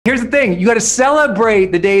Here's the thing, you got to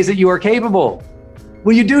celebrate the days that you are capable.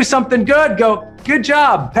 When you do something good, go, good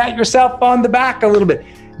job, pat yourself on the back a little bit.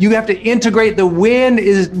 You have to integrate the win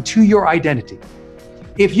into your identity.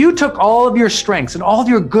 If you took all of your strengths and all of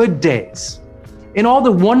your good days and all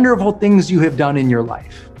the wonderful things you have done in your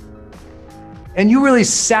life, and you really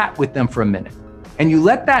sat with them for a minute, and you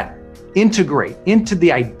let that integrate into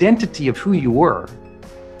the identity of who you were,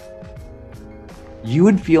 you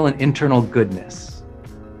would feel an internal goodness.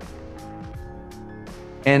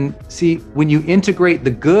 And see, when you integrate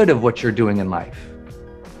the good of what you're doing in life,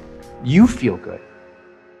 you feel good.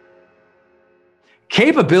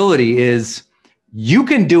 Capability is, you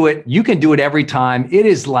can do it every time. It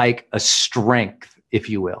is like a strength,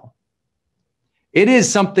 if you will. It is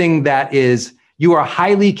something that is, you are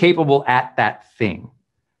highly capable at that thing.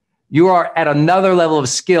 You are at another level of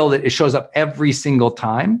skill that it shows up every single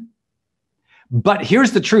time. But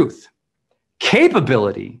here's the truth.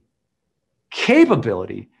 Capability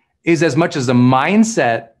is as much as a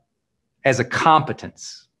mindset as a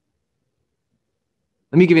competence.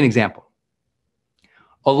 Let me give you an example.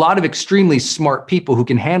 A lot of extremely smart people who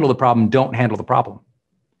can handle the problem don't handle the problem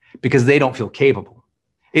because they don't feel capable.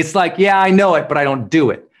 It's like, yeah, I know it, but I don't do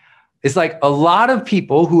it. It's like a lot of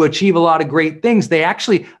people who achieve a lot of great things, they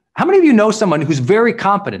actually, how many of you know someone who's very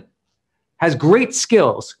competent, has great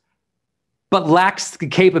skills, but lacks the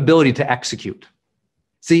capability to execute?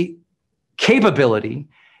 See, capability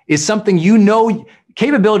is something,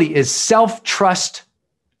 capability is self-trust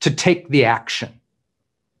to take the action.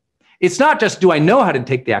 It's not just, do I know how to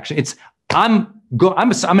take the action? It's, I'm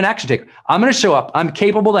an action taker. I'm going to show up. I'm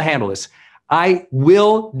capable to handle this. I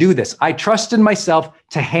will do this. I trust in myself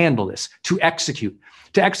to handle this, to execute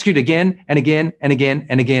again and again and again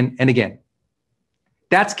and again and again.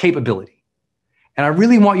 That's capability. And I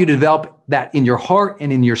really want you to develop that in your heart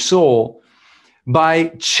and in your soul by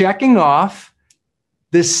checking off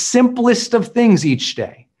the simplest of things each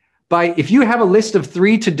day. If you have a list of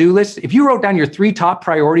 3 to-do lists, if you wrote down your 3 top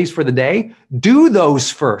priorities for the day, do those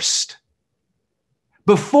first.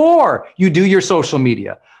 Before you do your social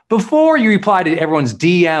media, before you reply to everyone's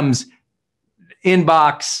DMs,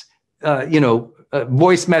 inbox,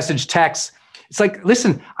 voice message, text. It's like,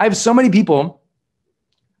 listen, I have so many people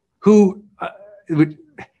who,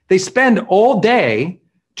 they spend all day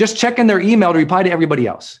just checking their email to reply to everybody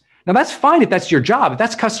else. Now that's fine if that's your job. If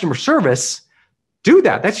that's customer service, do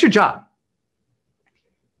that. That's your job.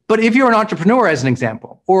 But if you're an entrepreneur, as an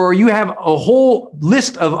example, or you have a whole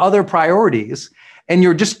list of other priorities and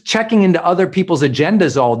you're just checking into other people's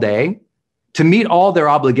agendas all day to meet all their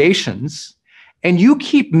obligations, and you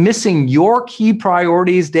keep missing your key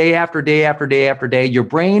priorities day after day after day after day, your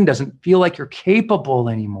brain doesn't feel like you're capable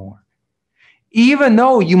anymore. Even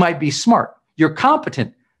though you might be smart, you're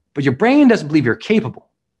competent, but your brain doesn't believe you're capable.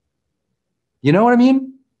 You know what I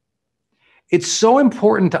mean? It's so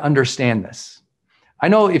important to understand this. I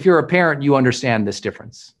know if you're a parent, you understand this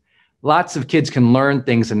difference. Lots of kids can learn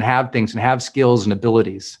things and have skills and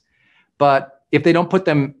abilities. But if they don't put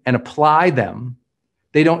them and apply them,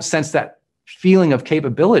 they don't sense that feeling of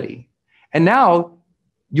capability. And now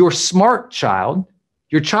your smart child,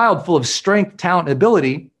 your child full of strength, talent, and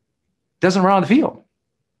ability, doesn't run on the field,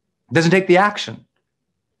 doesn't take the action,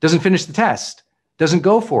 doesn't finish the test, doesn't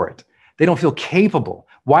go for it. They don't feel capable.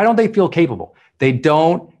 Why don't they feel capable? They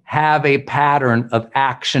don't have a pattern of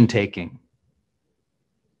action taking.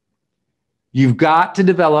 You've got to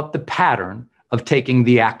develop the pattern of taking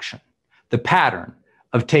the action, the pattern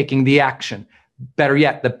of taking the action. Better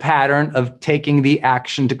yet, the pattern of taking the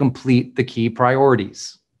action to complete the key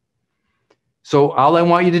priorities. So all I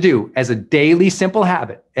want you to do as a daily simple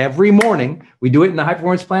habit, every morning, we do it in the high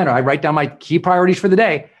performance planner. I write down my key priorities for the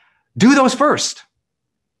day. Do those first.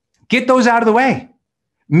 Get those out of the way.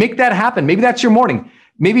 Make that happen. Maybe that's your morning.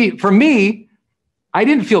 Maybe for me, I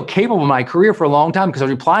didn't feel capable in my career for a long time because I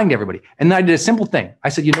was replying to everybody. And then I did a simple thing. I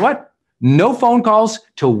said, you know what? No phone calls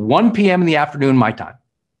till 1 p.m. in the afternoon, my time.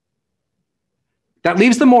 That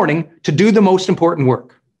leaves the morning to do the most important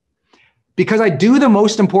work. Because I do the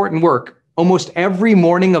most important work almost every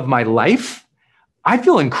morning of my life, I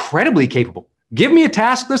feel incredibly capable. Give me a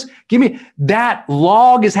task list. Give me that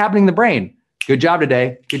log is happening in the brain. Good job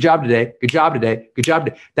today. Good job today. Good job today. Good job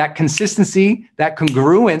today. That consistency, that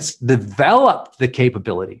congruence developed the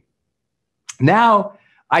capability. Now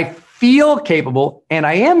I feel capable and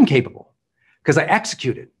I am capable because I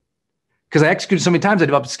executed. Because I executed so many times, I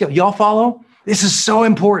developed a skill. Y'all follow? This is so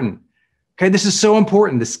important. Okay, this is so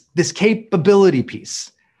important, this capability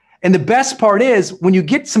piece. And the best part is when you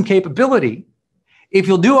get some capability, if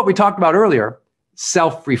you'll do what we talked about earlier,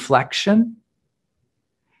 self-reflection,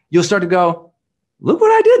 you'll start to go, look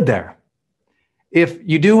what I did there. If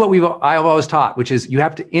you do what I've always taught, which is you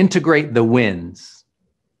have to integrate the wins.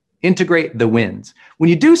 Integrate the wins. When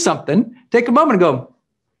you do something, take a moment and go,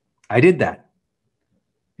 I did that.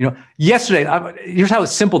 Yesterday, here's how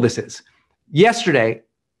simple this is. Yesterday,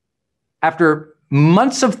 after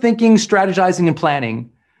months of thinking, strategizing, and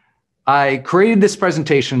planning, I created this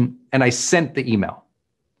presentation and I sent the email.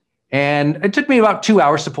 And it took me about 2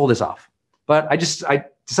 hours to pull this off. But I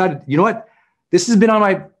decided, you know what? This has been on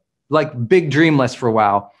my big dream list for a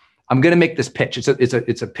while. I'm going to make this pitch.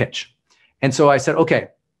 It's a pitch. And so I said, okay,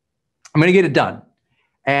 I'm going to get it done.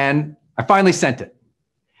 And I finally sent it.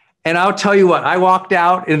 And I'll tell you what, I walked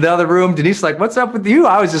out in the other room. Denise's like, what's up with you?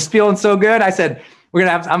 I was just feeling so good. I said, I'm going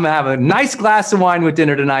to have a nice glass of wine with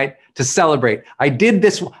dinner tonight to celebrate. I did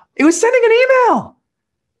this. It was sending an email.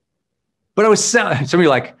 But I was some of you are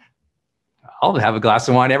like, I'll have a glass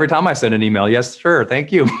of wine every time I send an email. Yes, sure.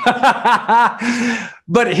 Thank you.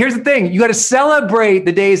 But here's the thing. You got to celebrate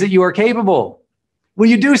the days that you are capable.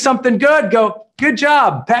 When you do something good, go, good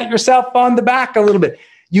job. Pat yourself on the back a little bit.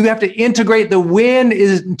 You have to integrate the win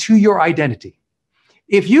into your identity.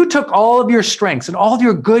 If you took all of your strengths and all of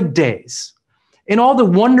your good days and all the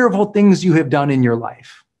wonderful things you have done in your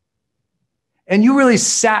life, and you really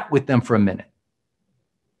sat with them for a minute,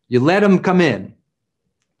 you let them come in,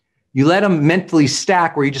 you let them mentally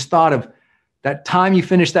stack where you just thought of that time you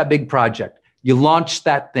finished that big project, you launched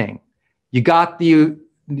that thing, you got the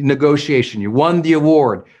negotiation, you won the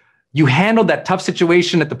award, you handled that tough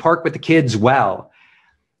situation at the park with the kids well,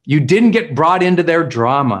 you didn't get brought into their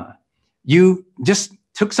drama, you just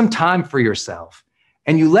took some time for yourself,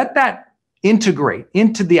 and you let that integrate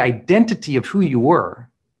into the identity of who you were,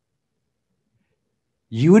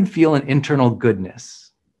 you would feel an internal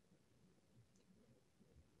goodness.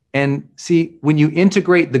 And see, when you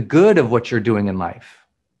integrate the good of what you're doing in life,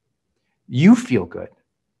 you feel good.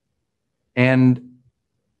 And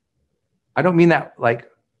I don't mean that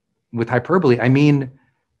with hyperbole. I mean,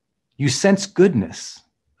 you sense goodness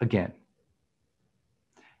again.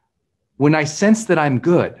 When I sense that I'm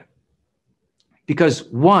good, because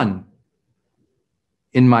one,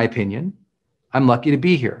 in my opinion, I'm lucky to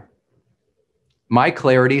be here. My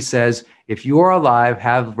clarity says, if you are alive,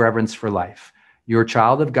 have reverence for life. You're a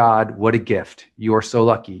child of God. What a gift. You are so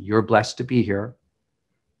lucky. You're blessed to be here.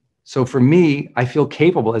 So for me, I feel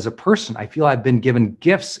capable as a person. I feel I've been given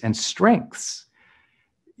gifts and strengths.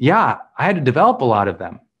 Yeah, I had to develop a lot of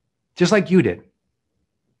them, just like you did.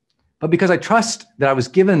 But because I trust that I was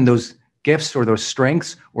given those gifts or those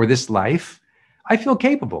strengths or this life, I feel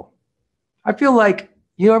capable. I feel like,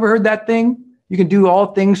 you ever heard that thing? You can do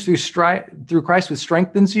all things through Christ who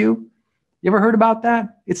strengthens you. You ever heard about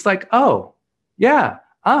that? It's like, oh, yeah,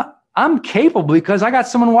 I'm capable because I got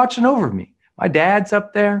someone watching over me. My dad's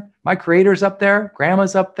up there. My creator's up there.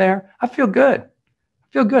 Grandma's up there. I feel good.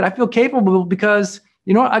 I feel good. I feel capable because,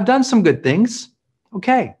 you know what? I've done some good things.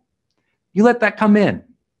 Okay. You let that come in.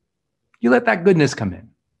 You let that goodness come in.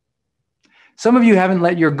 Some of you haven't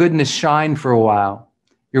let your goodness shine for a while.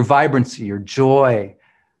 Your vibrancy, your joy,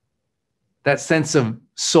 that sense of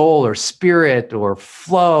soul or spirit or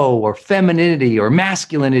flow or femininity or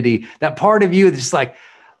masculinity, that part of you that's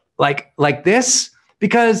like this.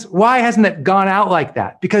 Because why hasn't it gone out like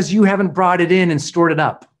that? Because you haven't brought it in and stored it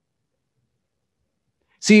up.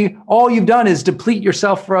 See, all you've done is deplete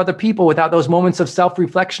yourself for other people without those moments of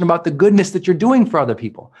self-reflection about the goodness that you're doing for other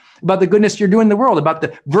people, about the goodness you're doing in the world, about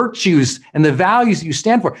the virtues and the values you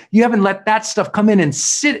stand for. You haven't let that stuff come in and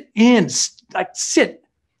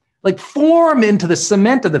form into the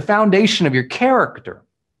cement of the foundation of your character.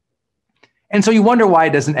 And so you wonder why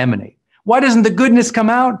it doesn't emanate. Why doesn't the goodness come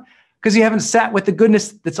out? Because you haven't sat with the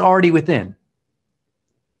goodness that's already within.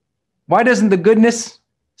 Why doesn't the goodness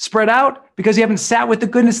spread out? Because you haven't sat with the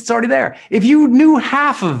goodness that's already there. If you knew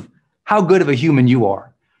half of how good of a human you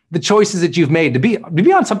are, the choices that you've made to be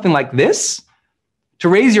on something like this, to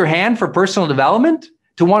raise your hand for personal development,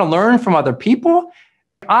 to want to learn from other people,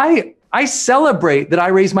 I celebrate that I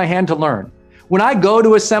raise my hand to learn. When I go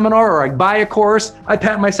to a seminar or I buy a course, I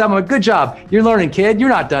pat myself, I'm like, good job. You're learning, kid. You're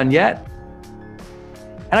not done yet.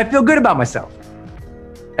 And I feel good about myself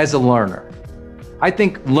as a learner. I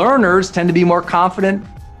think learners tend to be more confident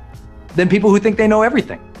than people who think they know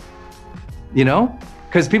everything,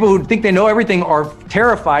 because people who think they know everything are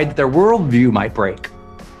terrified that their worldview might break.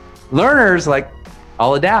 Learners,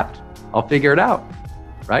 I'll adapt, I'll figure it out,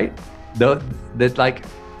 right?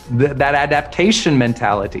 That adaptation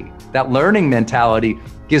mentality, that learning mentality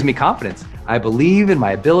gives me confidence. I believe in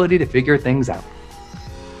my ability to figure things out.